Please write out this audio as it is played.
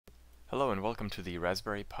Hello and welcome to the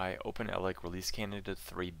Raspberry Pi OpenElec Release Candidate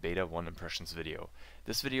 3 Beta 1 Impressions video.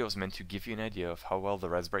 This video is meant to give you an idea of how well the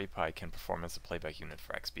Raspberry Pi can perform as a playback unit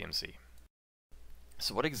for XBMC.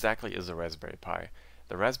 So what exactly is a Raspberry Pi?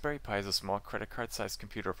 The Raspberry Pi is a small credit card-sized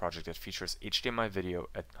computer project that features HDMI video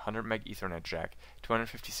at 100 meg Ethernet jack,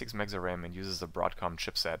 256 megs of RAM, and uses a Broadcom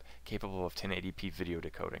chipset capable of 1080p video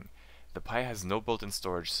decoding. The Pi has no built-in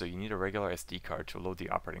storage, so you need a regular SD card to load the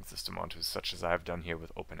operating system onto, such as I have done here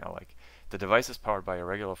with OpenElec. The device is powered by a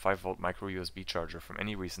regular 5-volt micro USB charger from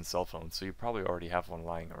any recent cell phone, so you probably already have one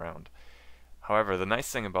lying around. However, the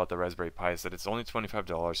nice thing about the Raspberry Pi is that it's only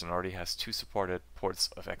 $25 and already has 2 supported ports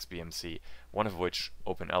of XBMC, one of which,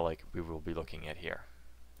 OpenElec, we will be looking at here.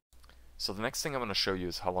 So the next thing I'm going to show you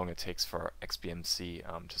is how long it takes for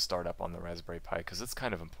XBMC to start up on the Raspberry Pi, because it's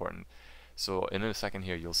kind of important. So in a second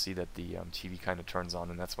here you'll see that the TV kind of turns on,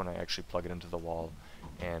 and that's when I actually plug it into the wall.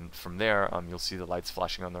 And from there you'll see the lights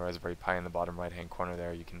flashing on the Raspberry Pi in the bottom right hand corner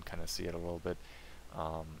there. You can kind of see it a little bit.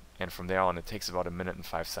 And from there on it takes about 1 minute and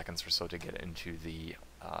 5 seconds or so to get into the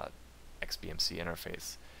XBMC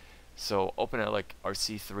interface. So OpenElec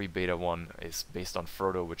RC3 Beta 1 is based on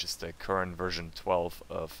Frodo, which is the current version 12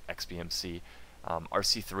 of XBMC.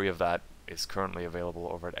 RC3 of that is currently available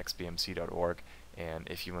over at xbmc.org, and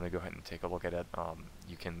if you want to go ahead and take a look at it,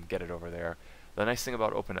 you can get it over there. The nice thing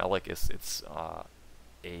about OpenElec is it's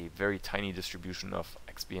a very tiny distribution of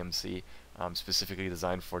XBMC, specifically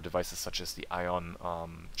designed for devices such as the Ion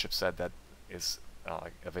chipset that is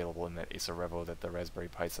available in that Acer Revo that the Raspberry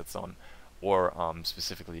Pi sits on, or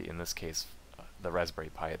specifically in this case the Raspberry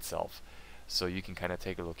Pi itself. So you can kind of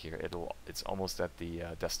take a look here. It's almost at the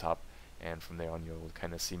desktop, and from there on you'll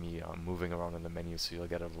kind of see me moving around in the menu, so you'll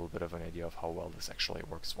get a little bit of an idea of how well this actually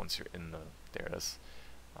works once you're in the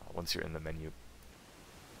once you're in the menu.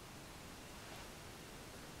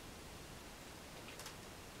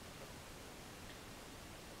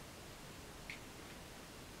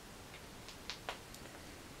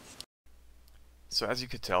 So as you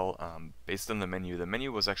could tell, based on the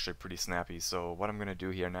menu was actually pretty snappy. So what I'm going to do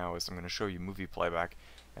here now is I'm going to show you movie playback,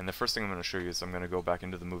 and the first thing I'm going to show you is I'm going to go back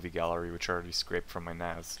into the movie gallery, which I already scraped from my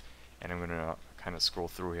NAS, and I'm going to kind of scroll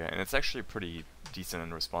through here, and it's actually pretty decent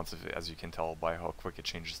and responsive, as you can tell by how quick it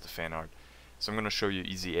changes the fan art. So I'm going to show you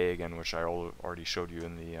Easy A again, which I already showed you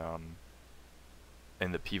in the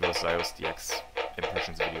Pivos IOSDX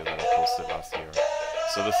impressions video that I posted last year.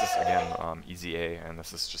 So this is again Easy A, and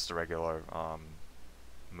this is just a regular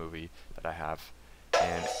movie that I have.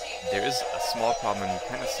 And there is a small problem, and you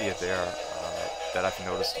kind of see it there, that I've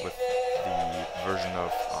noticed with the version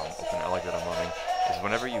of OpenElec that I'm running, is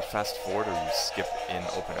whenever you fast forward or you skip in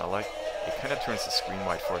OpenElec, it kind of turns the screen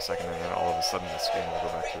white for a second, and then all of a sudden the screen will go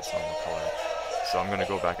back to its normal color. So I'm going to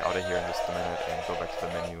go back out of here in just a minute and go back to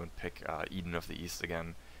the menu and pick Eden of the East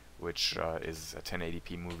again, which is a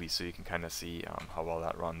 1080p movie, so you can kind of see how well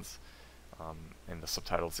that runs. And the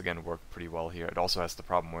subtitles again work pretty well here. It also has the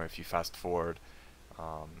problem where if you fast forward,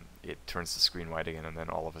 it turns the screen white again, and then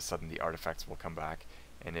all of a sudden the artifacts will come back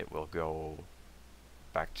and it will go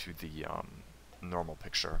back to the normal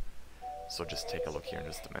picture. So just take a look here in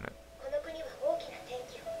just a minute.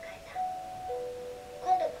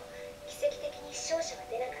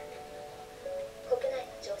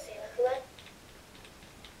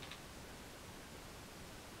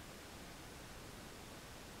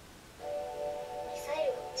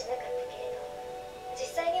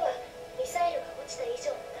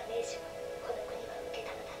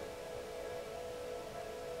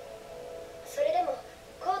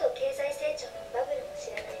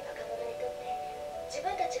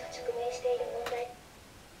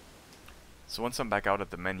 So once I'm back out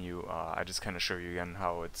at the menu, I just kind of show you again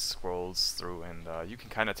how it scrolls through, and you can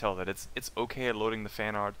kind of tell that it's okay at loading the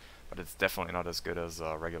fan art, but it's definitely not as good as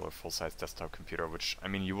a regular full-size desktop computer, which, I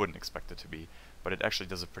mean, you wouldn't expect it to be, but it actually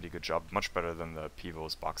does a pretty good job, much better than the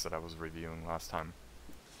Pivos box that I was reviewing last time.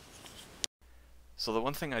 So the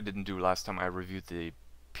one thing I didn't do last time I reviewed the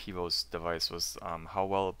Pivos device was how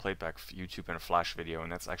well it played back YouTube and Flash video,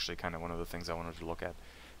 and that's actually kind of one of the things I wanted to look at.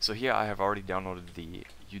 So here I have already downloaded the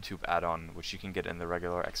YouTube add-on, which you can get in the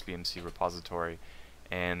regular XBMC repository,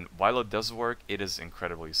 and while it does work, it is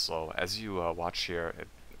incredibly slow. As you watch here, it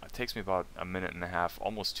takes me about 1.5 minutes,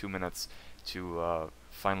 almost 2 minutes, to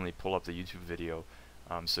finally pull up the YouTube video.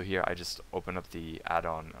 So here I just open up the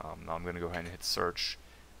add-on. Now I'm going to go ahead and hit search,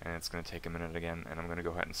 and it's going to take a minute again, and I'm going to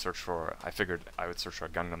go ahead and search for, I figured I would search for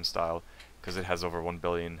Gangnam Style, because it has over 1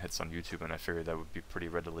 billion hits on YouTube, and I figured that would be pretty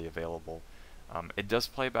readily available. It does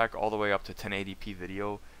play back all the way up to 1080p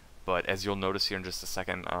video, but as you'll notice here in just a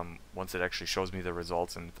second, once it actually shows me the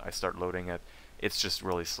results and I start loading it, it's just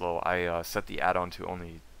really slow. I set the add-on to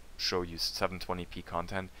only show you 720p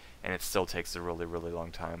content, and it still takes a really, really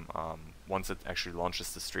long time. Once it actually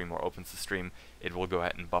launches the stream or opens the stream, it will go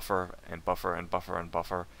ahead and buffer and buffer and buffer and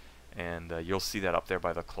buffer, and you'll see that up there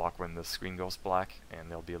by the clock when the screen goes black, and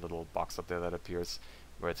there'll be a little box up there that appears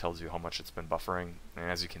where it tells you how much it's been buffering,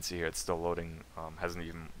 and as you can see here, it's still loading, hasn't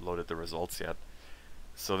even loaded the results yet.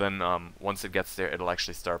 So then once it gets there, it'll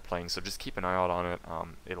actually start playing, so just keep an eye out on it.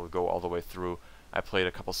 It'll go all the way through. I played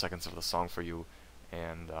a couple seconds of the song for you,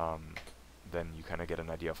 and then you kind of get an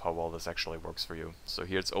idea of how well this actually works for you. So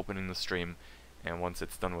here it's opening the stream, and once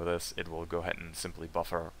it's done with this, it will go ahead and simply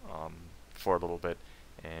buffer for a little bit,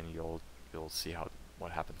 and you'll see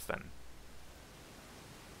what happens then.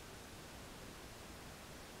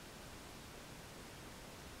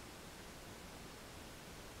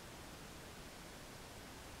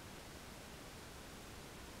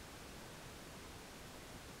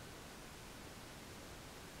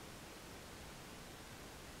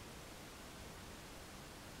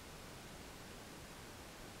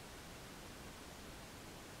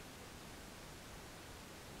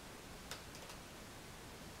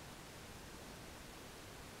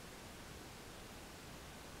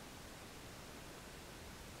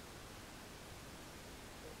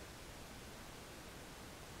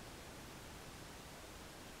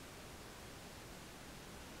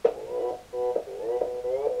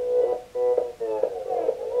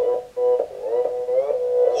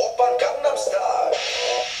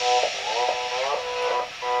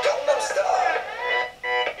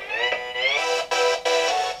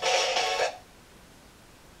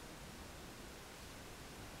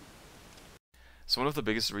 So one of the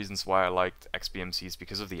biggest reasons why I liked XBMC is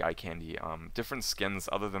because of the eye candy. Different skins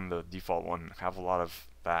other than the default one have a lot of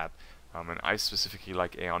that, and I specifically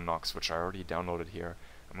like Aeon Nox, which I already downloaded here.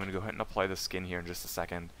 I'm going to go ahead and apply the skin here in just a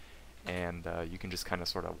second, and you can just kind of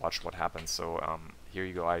sort of watch what happens. So here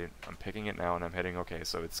you go, I'm picking it now and I'm hitting OK,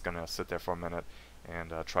 so it's going to sit there for a minute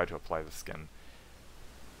and try to apply the skin.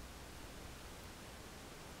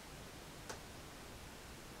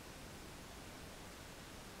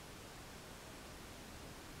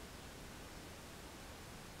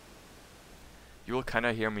 You will kind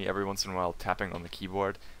of hear me every once in a while tapping on the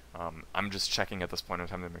keyboard. I'm just checking at this point in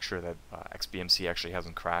time to make sure that XBMC actually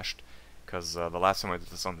hasn't crashed, because the last time I did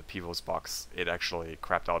this on the Pivos box, it actually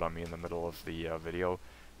crapped out on me in the middle of the video,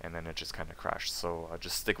 and then it just kind of crashed. So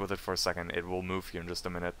just stick with it for a second. It will move here in just a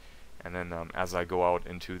minute, and then as I go out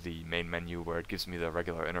into the main menu where it gives me the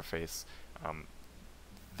regular interface,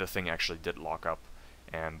 the thing actually did lock up,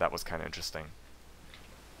 and that was kind of interesting.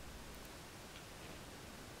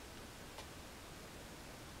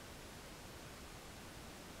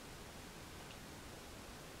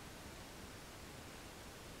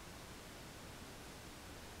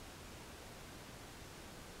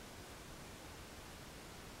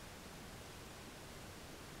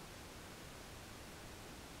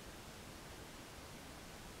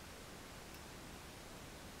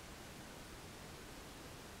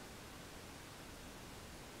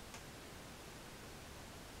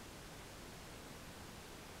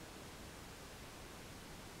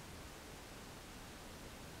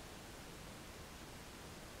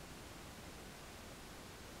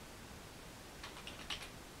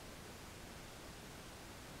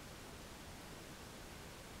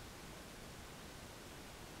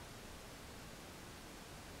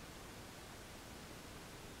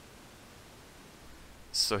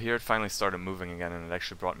 So here it finally started moving again, and it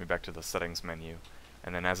actually brought me back to the settings menu.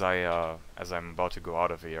 And then as I'm about to go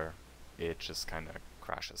out of here, it just kind of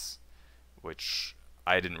crashes, which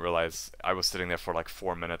I didn't realize. I was sitting there for like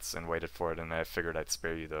 4 minutes and waited for it, and I figured I'd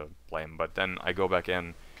spare you the blame. But then I go back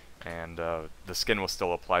in, and the skin was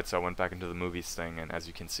still applied, so I went back into the movies thing, and as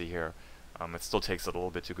you can see here, it still takes a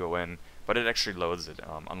little bit to go in, but it actually loads it,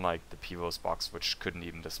 unlike the Pivos box, which couldn't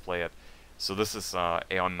even display it. So this is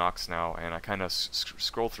Aeon Nox now, and I kind of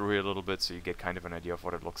scroll through here a little bit so you get kind of an idea of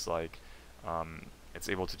what it looks like. It's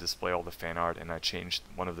able to display all the fan art, and I changed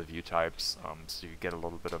one of the view types so you get a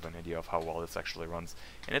little bit of an idea of how well this actually runs.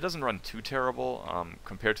 And it doesn't run too terrible.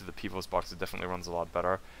 Compared to the Pivos box, it definitely runs a lot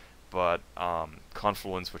better. But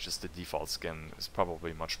Confluence, which is the default skin, is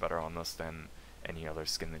probably much better on this than any other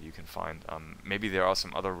skin that you can find. Maybe there are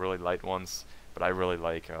some other really light ones, but I really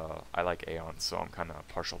like Aeon, so I'm kind of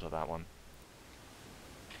partial to that one.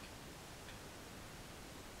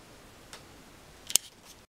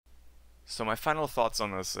 So my final thoughts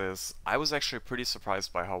on this is, I was actually pretty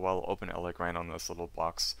surprised by how well OpenElec ran on this little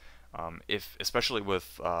box, especially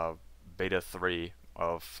with Beta 3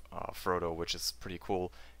 of Frodo, which is pretty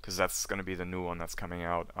cool, because that's going to be the new one that's coming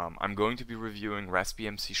out. I'm going to be reviewing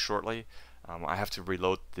RaspBMC shortly. I have to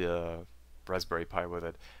reload the Raspberry Pi with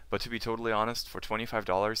it. But to be totally honest, for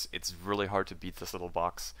 $25, it's really hard to beat this little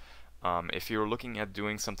box. If you're looking at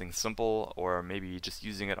doing something simple, or maybe just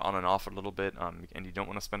using it on and off a little bit, and you don't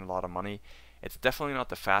want to spend a lot of money, it's definitely not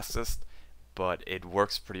the fastest, but it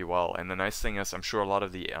works pretty well. And the nice thing is, I'm sure a lot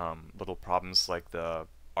of the little problems like the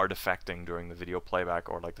artifacting during the video playback,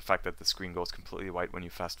 or like the fact that the screen goes completely white when you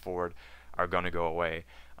fast forward, are going to go away.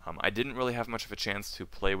 I didn't really have much of a chance to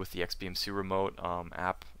play with the XBMC remote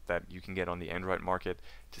app that you can get on the Android market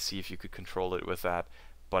to see if you could control it with that,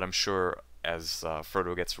 but I'm sure as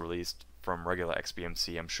Frodo gets released from regular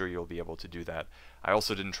XBMC, I'm sure you'll be able to do that. I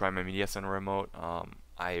also didn't try my Media Center remote.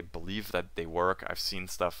 I believe that they work. I've seen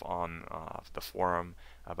stuff on the forum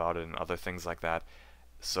about it and other things like that.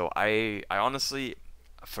 So I honestly,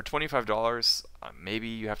 for $25, maybe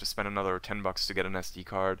you have to spend another $10 to get an SD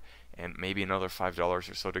card, and maybe another $5 or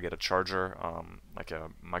so to get a charger, like a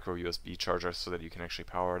micro USB charger, so that you can actually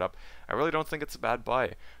power it up. I really don't think it's a bad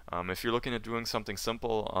buy. If you're looking at doing something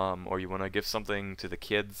simple, or you want to give something to the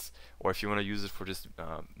kids, or if you want to use it for just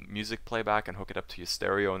music playback and hook it up to your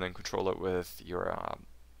stereo and then control it with your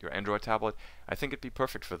Android tablet, I think it'd be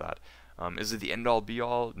perfect for that. Is it the end-all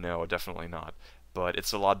be-all? No, definitely not. But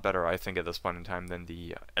it's a lot better, I think, at this point in time than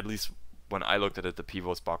the, at least when I looked at it, the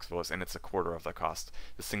Pivos box was, and it's a quarter of the cost.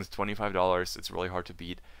 This thing's $25, it's really hard to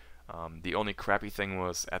beat. The only crappy thing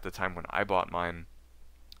was, at the time when I bought mine,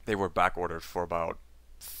 they were back ordered for about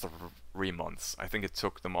 3 months. I think it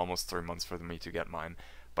took them almost 3 months for me to get mine.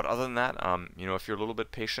 But other than that, you know, if you're a little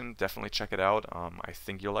bit patient, definitely check it out. I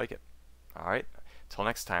think you'll like it. Alright, till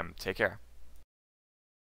next time, take care.